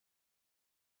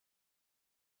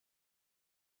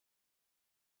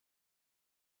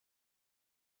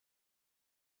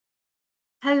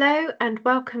Hello and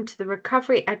welcome to the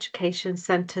Recovery Education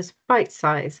Centre's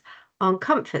Bitesize on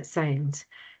Comfort Zones.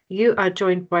 You are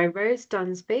joined by Rose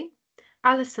Dunsby,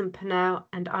 Alison Pennell,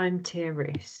 and I'm Tia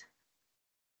Roos.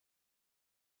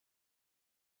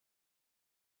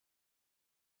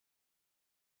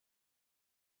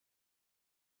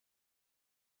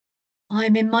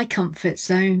 I'm in my comfort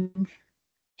zone.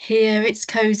 Here it's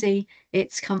cozy,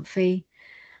 it's comfy.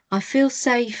 I feel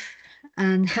safe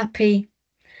and happy.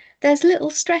 There's little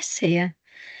stress here.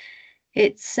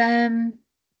 It's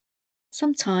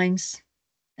sometimes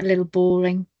a little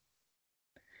boring.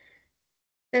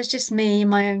 There's just me in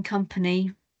my own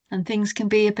company and things can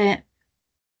be a bit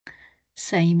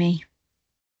samey.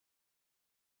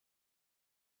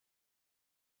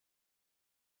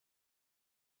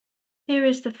 Here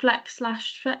is the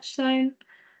flex/stretch zone.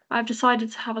 I've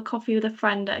decided to have a coffee with a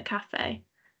friend at a cafe.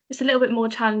 It's a little bit more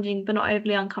challenging, but not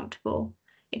overly uncomfortable.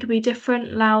 It could be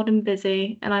different, loud, and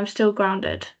busy, and I'm still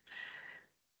grounded.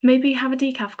 Maybe have a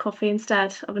decaf coffee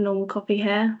instead of a normal coffee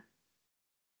here.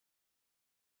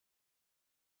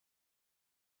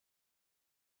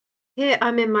 Here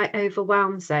I'm in my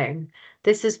overwhelm zone.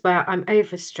 This is where I'm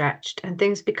overstretched and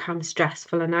things become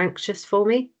stressful and anxious for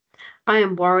me. I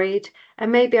am worried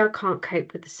and maybe I can't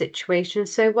cope with the situation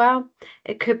so well.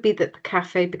 It could be that the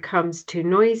cafe becomes too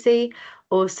noisy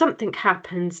or something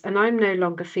happens and I'm no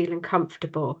longer feeling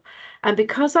comfortable. And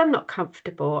because I'm not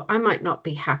comfortable, I might not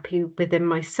be happy within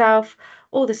myself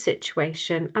or the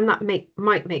situation, and that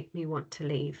might make me want to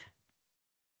leave.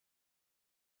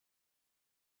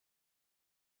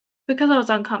 Because I was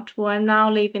uncomfortable, I'm now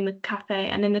leaving the cafe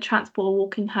and in the transport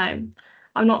walking home.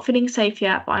 I'm not feeling safe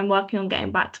yet, but I'm working on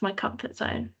getting back to my comfort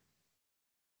zone.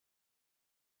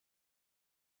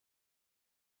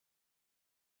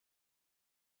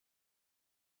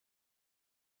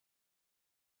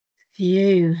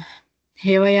 Phew.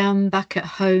 Here I am back at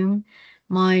home,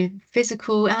 my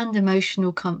physical and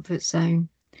emotional comfort zone.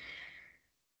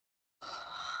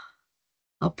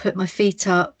 I'll put my feet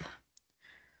up.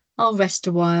 I'll rest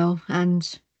a while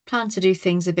and plan to do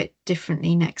things a bit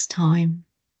differently next time.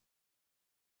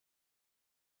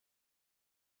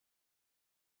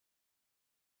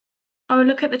 I will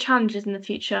look at the challenges in the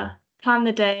future, plan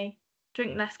the day,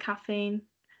 drink less caffeine,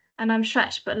 and I'm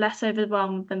stretched but less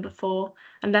overwhelmed than before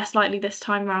and less likely this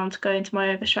time round to go into my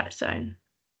overstretched zone.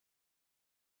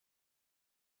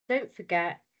 Don't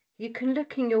forget, you can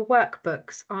look in your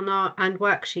workbooks on our and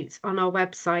worksheets on our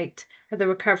website at the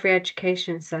Recovery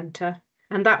Education Centre,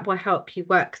 and that will help you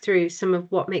work through some of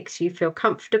what makes you feel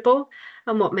comfortable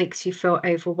and what makes you feel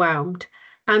overwhelmed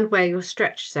and where your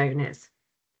stretch zone is.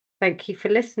 Thank you for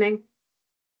listening.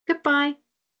 Goodbye.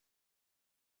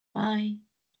 Bye.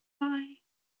 Bye.